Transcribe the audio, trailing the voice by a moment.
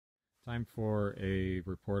Time for a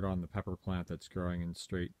report on the pepper plant that's growing in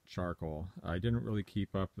straight charcoal. I didn't really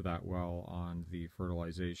keep up that well on the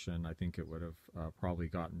fertilization. I think it would have probably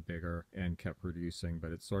gotten bigger and kept producing,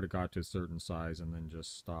 but it sort of got to a certain size and then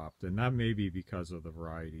just stopped. And that may be because of the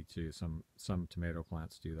variety too. Some tomato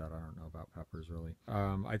plants do that. I don't know about peppers really.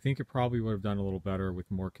 I think it probably would have done a little better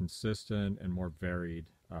with more consistent and more varied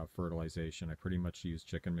fertilization. I pretty much used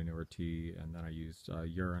chicken manure tea, and then I used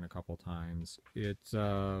urine a couple times. It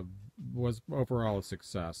was overall a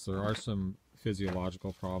success. There are some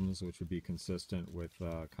physiological problems which would be consistent with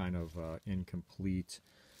kind of incomplete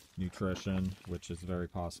nutrition, which is very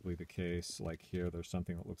possibly the case. Like here, there's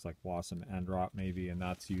something that looks like blossom end rot maybe, and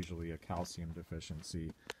that's usually a calcium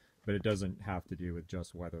deficiency. But it doesn't have to do with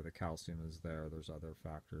just whether the calcium is there. There's other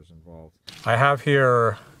factors involved. I have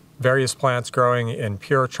here various plants growing in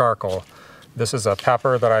pure charcoal. This is a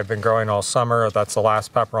pepper that I've been growing all summer. That's the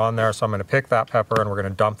last pepper on there, so I'm going to pick that pepper and we're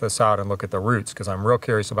going to dump this out and look at the roots because I'm real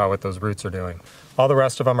curious about what those roots are doing. All the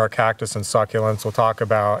rest of them are cactus and succulents. We'll talk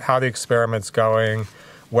about how the experiment's going,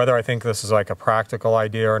 whether I think this is like a practical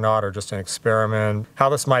idea or not, or just an experiment, how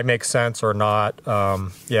this might make sense or not.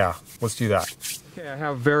 Yeah, let's do that. Okay, I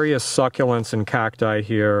have various succulents and cacti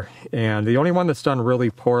here, and the only one that's done really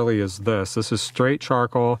poorly is this. This is straight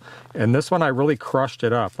charcoal, and this one I really crushed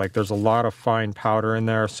it up. Like there's a lot of fine powder in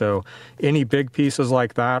there, so any big pieces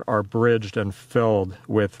like that are bridged and filled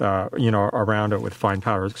with, around it with fine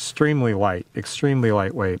powder. It's extremely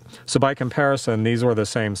lightweight. So by comparison, these were the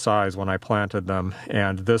same size when I planted them,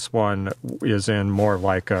 and this one is in more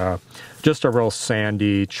like just a real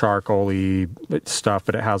sandy, charcoal-y stuff,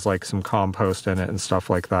 but it has like some compost in it and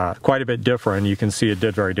stuff like that. Quite a bit different. You can see it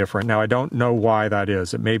did very different. Now, I don't know why that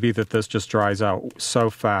is. It may be that this just dries out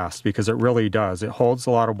so fast, because it really does. It holds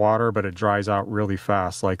a lot of water, but it dries out really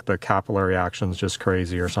fast, like the capillary action's just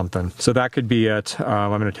crazy or something. So that could be it.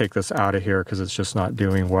 I'm going to take this out of here because it's just not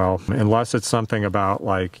doing well, unless it's something about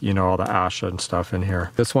like, all the ash and stuff in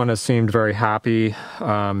here. This one has seemed very happy.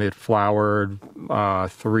 It flowered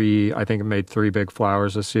I think it made 3 big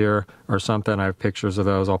flowers this year or something. I have pictures of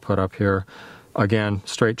those I'll put up here. Again,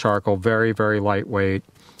 straight charcoal, very, very lightweight.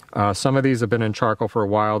 Some of these have been in charcoal for a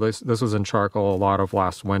while. This was in charcoal a lot of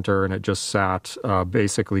last winter, and it just sat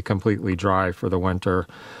basically completely dry for the winter,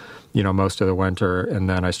 most of the winter, and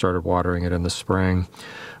then I started watering it in the spring.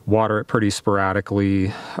 Water it pretty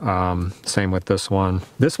sporadically. Same with this one.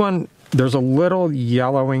 This one, there's a little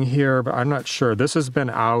yellowing here, but I'm not sure. This has been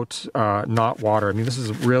out, not water. I mean, this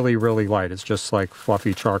is really, really light. It's just like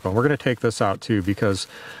fluffy charcoal. We're going to take this out too because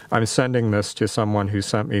I'm sending this to someone who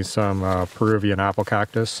sent me some Peruvian apple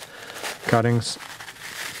cactus cuttings.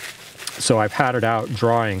 So I've had it out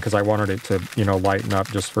drying because I wanted it to, lighten up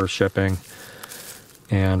just for shipping.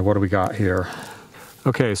 And what do we got here?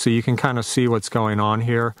 Okay, so you can kind of see what's going on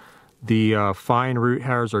here. The fine root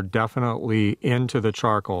hairs are definitely into the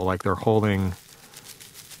charcoal, like they're holding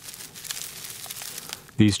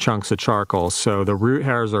these chunks of charcoal. So the root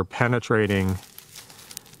hairs are penetrating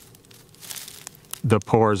the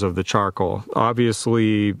pores of the charcoal.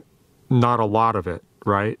 Obviously, not a lot of it,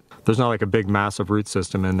 right? There's not like a big massive root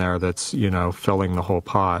system in there that's, filling the whole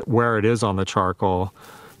pot. Where it is on the charcoal,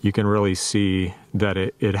 you can really see that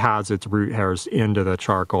it has its root hairs into the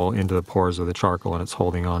charcoal, into the pores of the charcoal, and it's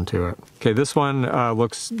holding on to it. Okay, this one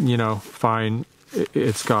looks, fine.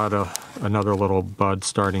 It's got another little bud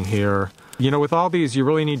starting here. With all these, you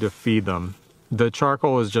really need to feed them. The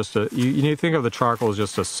charcoal is just you need to think of the charcoal as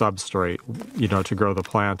just a substrate, to grow the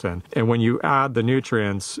plant in. And when you add the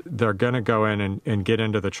nutrients, they're going to go in and get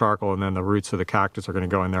into the charcoal, and then the roots of the cactus are going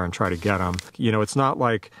to go in there and try to get them. It's not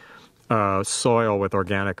like soil with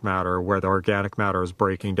organic matter where the organic matter is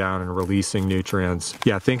breaking down and releasing nutrients.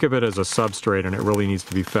 Yeah, think of it as a substrate, and it really needs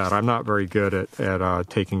to be fed. I'm not very good at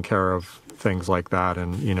taking care of things like that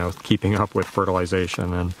and, keeping up with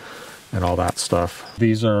fertilization and all that stuff.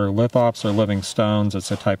 These are lithops or living stones.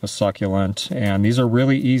 It's a type of succulent, and these are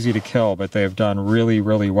really easy to kill, but they've done really,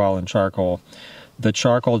 really well in charcoal. The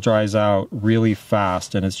charcoal dries out really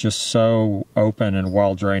fast, and it's just so open and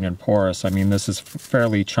well drained and porous. I mean, this is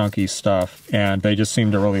fairly chunky stuff, and they just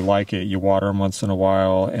seem to really like it. You water them once in a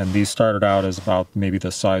while, and these started out as about maybe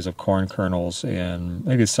the size of corn kernels in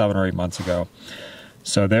maybe 7 or 8 months ago.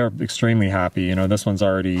 So they're extremely happy. This one's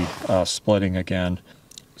already splitting again.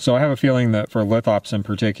 So I have a feeling that for lithops in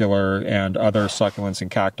particular and other succulents and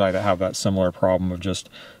cacti that have that similar problem of just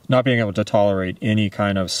not being able to tolerate any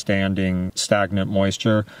kind of stagnant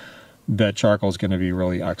moisture, that charcoal is going to be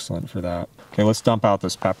really excellent for that. Okay, let's dump out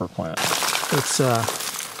this pepper plant.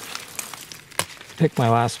 pick my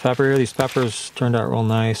last pepper here. These peppers turned out real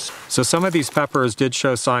nice. So some of these peppers did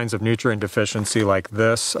show signs of nutrient deficiency, like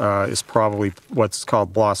this is probably what's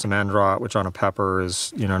called blossom end rot, which on a pepper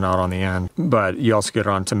is, you know, not on the end, but you also get it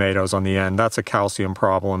on tomatoes on the end. That's a calcium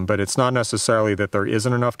problem, but it's not necessarily that there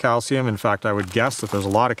isn't enough calcium. In fact, I would guess that there's a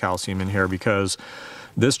lot of calcium in here because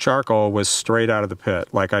this charcoal was straight out of the pit.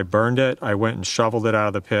 Like I burned it, I went and shoveled it out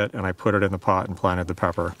of the pit, and I put it in the pot and planted the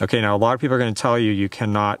pepper. Okay, now a lot of people are going to tell you you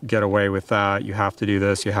cannot get away with that. You have to do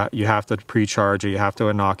this. You have to pre-charge it. You have to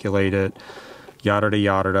inoculate it. Yada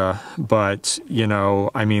yada. But you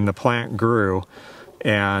know, I mean, the plant grew,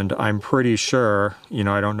 and I'm pretty sure, you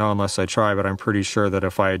know, I don't know unless I try, but I'm pretty sure that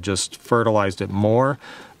if I had just fertilized it more,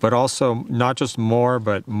 but also not just more,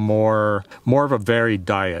 but more of a varied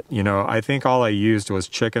diet. You know, I think all I used was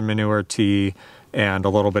chicken manure, tea, and a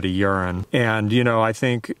little bit of urine. And, you know, I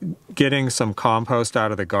think getting some compost out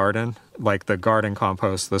of the garden, like the garden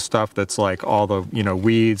compost, the stuff that's like all the, you know,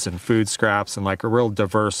 weeds and food scraps and like a real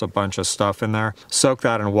diverse bunch of stuff in there, soak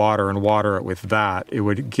that in water and water it with that, it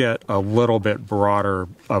would get a little bit broader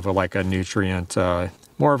of like a nutrient,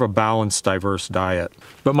 more of a balanced, diverse diet.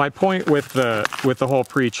 But my point with the whole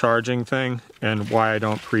pre-charging thing and why I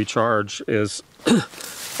don't pre-charge is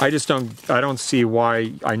I don't see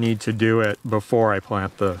why I need to do it before I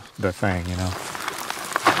plant the thing, you know.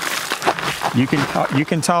 You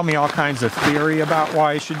can tell me all kinds of theory about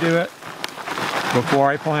why I should do it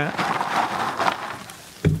before I plant.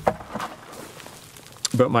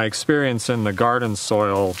 But my experience in the garden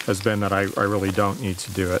soil has been that I really don't need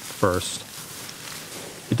to do it first.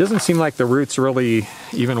 It doesn't seem like the roots really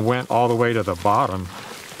even went all the way to the bottom.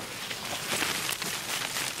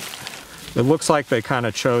 It looks like they kind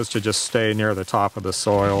of chose to just stay near the top of the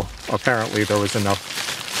soil. Apparently there was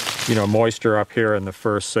enough, you know, moisture up here in the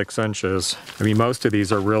first 6 inches. I mean, most of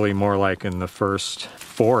these are really more like in the first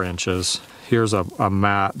 4 inches. Here's a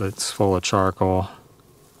mat that's full of charcoal.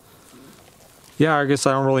 Yeah, I guess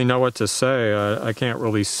I don't really know what to say. I can't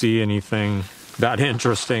really see anything that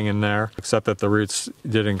interesting in there, except that the roots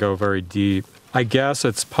didn't go very deep. I guess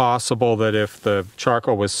it's possible that if the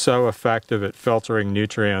charcoal was so effective at filtering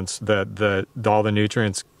nutrients that all the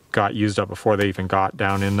nutrients got used up before they even got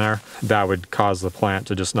down in there, that would cause the plant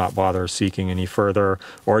to just not bother seeking any further,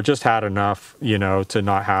 or it just had enough, you know, to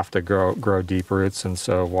not have to grow deep roots, and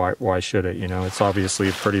so why should it, you know? It's obviously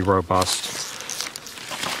a pretty robust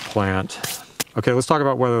plant. Okay, let's talk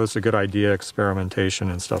about whether it's a good idea, experimentation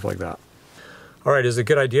and stuff like that. All right, is it a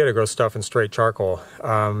good idea to grow stuff in straight charcoal?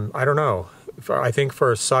 I don't know. I think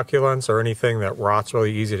for succulents or anything that rots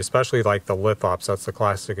really easy, especially like the lithops, that's the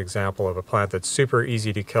classic example of a plant that's super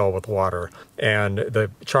easy to kill with water. And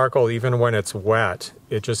the charcoal, even when it's wet,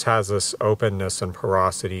 it just has this openness and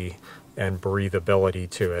porosity and breathability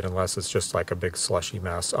to it, unless it's just like a big slushy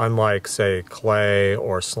mess, unlike, say, clay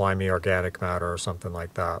or slimy organic matter or something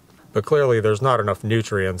like that. But clearly there's not enough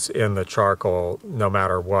nutrients in the charcoal, no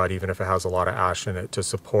matter what, even if it has a lot of ash in it, to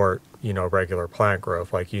support, you know, regular plant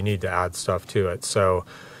growth. Like, you need to add stuff to it. So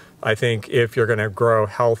I think if you're going to grow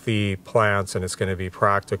healthy plants and it's going to be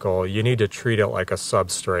practical, you need to treat it like a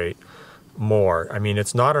substrate more. I mean,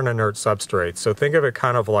 it's not an inert substrate. So think of it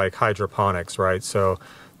kind of like hydroponics, right? So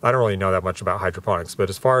I don't really know that much about hydroponics, but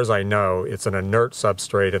as far as I know, it's an inert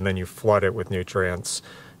substrate and then you flood it with nutrients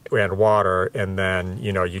and water, and then,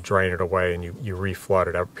 you know, you drain it away and you reflood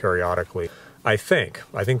it out periodically. I think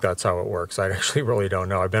that's how it works. I actually really don't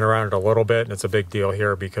know. I've been around it a little bit, and it's a big deal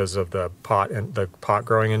here because of the pot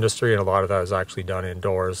growing industry, and a lot of that is actually done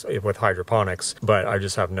indoors with hydroponics, but I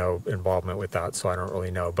just have no involvement with that, so I don't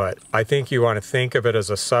really know. But I think you want to think of it as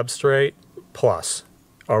a substrate plus.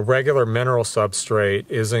 A regular mineral substrate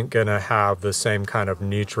isn't going to have the same kind of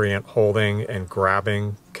nutrient holding and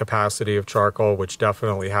grabbing capacity of charcoal, which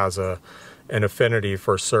definitely has an affinity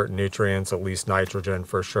for certain nutrients, at least nitrogen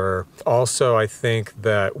for sure. Also, I think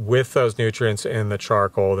that with those nutrients in the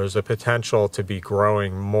charcoal, there's a potential to be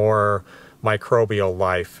growing more microbial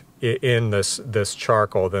life in this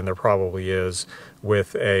charcoal than there probably is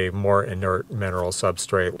with a more inert mineral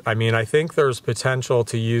substrate. I mean, I think there's potential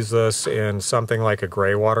to use this in something like a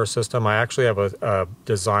gray water system. I actually have a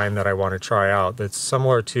design that I want to try out that's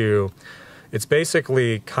similar to, it's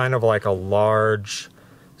basically kind of like a large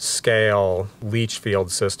scale leach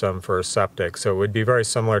field system for a septic. So it would be very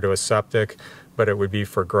similar to a septic, but it would be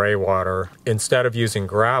for gray water. Instead of using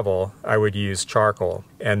gravel, I would use charcoal.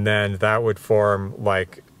 And then that would form,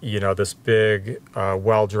 like, you know, this big,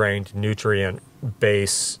 well-drained nutrient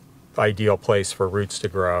base, ideal place for roots to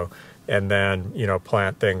grow. and then,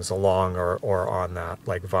 plant things along or on that,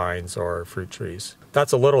 like vines or fruit trees.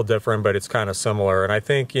 That's a little different, but it's kind of similar. And I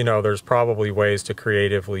think, there's probably ways to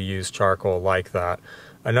creatively use charcoal like that.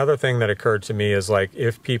 Another thing that occurred to me is like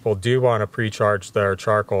if people do want to pre-charge their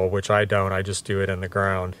charcoal, which I don't, I just do it in the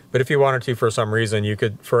ground. But if you wanted to for some reason, you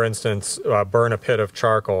could, for instance, burn a pit of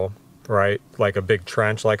charcoal, right? Like a big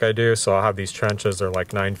trench like I do. So I'll have these trenches, they're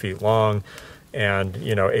like 9 feet long and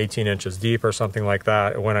 18 inches deep or something like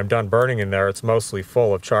that. When I'm done burning in there, it's mostly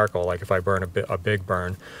full of charcoal, like if I burn a big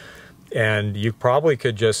burn. And you probably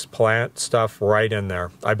could just plant stuff right in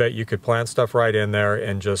there. I bet you could plant stuff right in there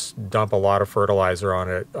and just dump a lot of fertilizer on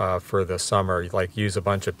it for the summer. Like use a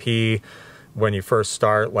bunch of pee when you first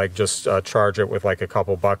start, like just charge it with like a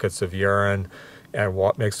couple buckets of urine and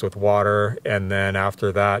mixed with water. And then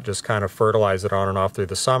after that, just kind of fertilize it on and off through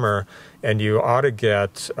the summer. And you ought to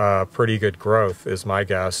get pretty good growth is my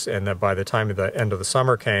guess. And then by the time the end of the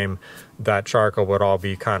summer came, that charcoal would all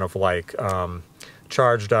be kind of like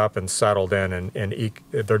charged up and settled in, and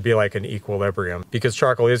there'd be like an equilibrium, because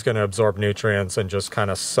charcoal is going to absorb nutrients and just kind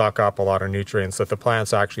of suck up a lot of nutrients that the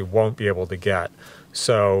plants actually won't be able to get.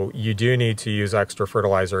 So you do need to use extra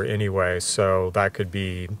fertilizer anyway. So that could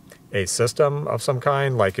be a system of some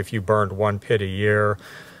kind, like if you burned 1 pit a year,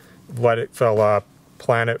 let it fill up,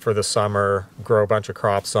 plant it for the summer, grow a bunch of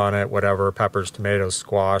crops on it, whatever, peppers, tomatoes,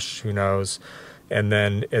 squash, who knows. And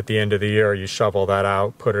then at the end of the year, you shovel that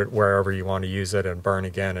out, put it wherever you want to use it, and burn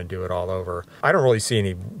again and do it all over. I don't really see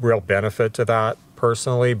any real benefit to that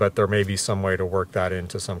personally, but there may be some way to work that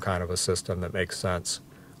into some kind of a system that makes sense.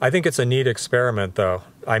 I think it's a neat experiment, though.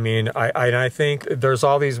 I mean, I think there's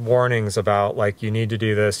all these warnings about, like, you need to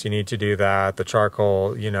do this, you need to do that. The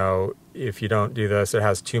charcoal, if you don't do this, it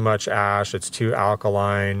has too much ash, it's too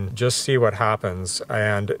alkaline. Just see what happens.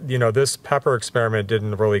 And, this pepper experiment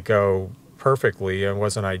didn't really go perfectly. It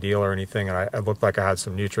wasn't ideal or anything, and I looked like I had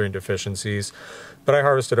some nutrient deficiencies, but I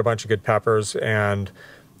harvested a bunch of good peppers. And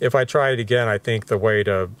if I try it again, I think the way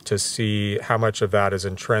to see how much of that is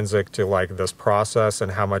intrinsic to like this process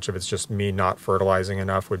and how much of it's just me not fertilizing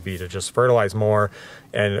enough would be to just fertilize more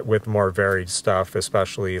and with more varied stuff,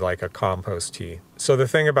 especially like a compost tea. So the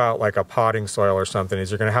thing about like a potting soil or something is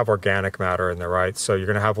you're going to have organic matter in there, right? So you're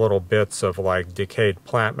going to have little bits of like decayed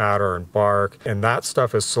plant matter and bark, and that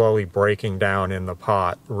stuff is slowly breaking down in the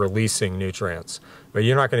pot, releasing nutrients. But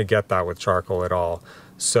you're not going to get that with charcoal at all.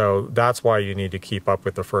 So that's why you need to keep up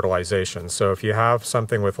with the fertilization. So if you have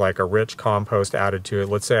something with like a rich compost added to it,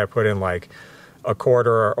 let's say I put in like a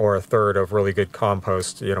quarter or a third of really good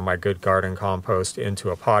compost, my good garden compost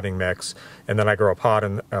into a potting mix, and then I grow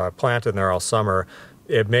a plant in there all summer,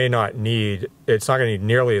 it's not going to need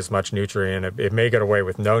nearly as much nutrient. It may get away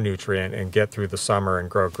with no nutrient and get through the summer and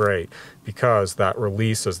grow great, because that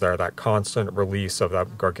release is there, that constant release of that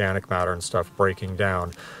organic matter and stuff breaking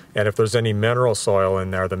down. And if there's any mineral soil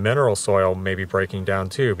in there, the mineral soil may be breaking down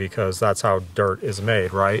too, because that's how dirt is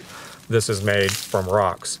made, right? This is made from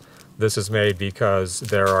rocks. This is made because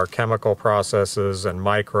there are chemical processes and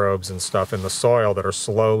microbes and stuff in the soil that are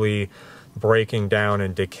slowly breaking down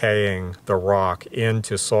and decaying the rock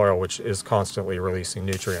into soil, which is constantly releasing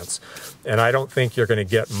nutrients. And I don't think you're going to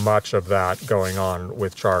get much of that going on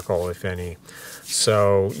with charcoal, if any.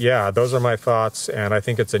 So yeah, those are my thoughts, and I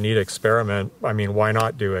think it's a neat experiment. I mean, why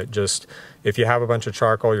not do it? Just, if you have a bunch of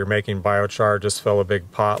charcoal, you're making biochar, just fill a big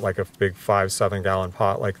pot, like a big 5-7 gallon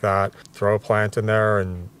pot like that, throw a plant in there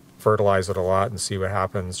and fertilize it a lot and see what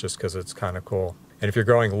happens, just because it's kind of cool. And if you're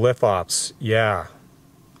growing lithops, yeah,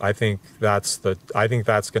 I think that's going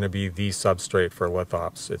to be the substrate for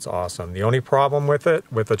lithops. It's awesome. The only problem with it,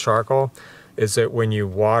 with the charcoal, is that when you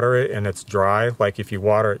water it and it's dry, like if you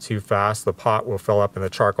water it too fast, the pot will fill up and the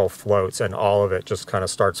charcoal floats and all of it just kind of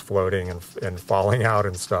starts floating and falling out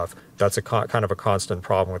and stuff. That's kind of a constant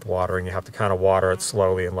problem with watering. You have to kind of water it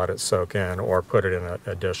slowly and let it soak in, or put it in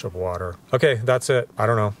a dish of water. Okay, that's it. I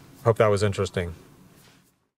don't know. Hope that was interesting.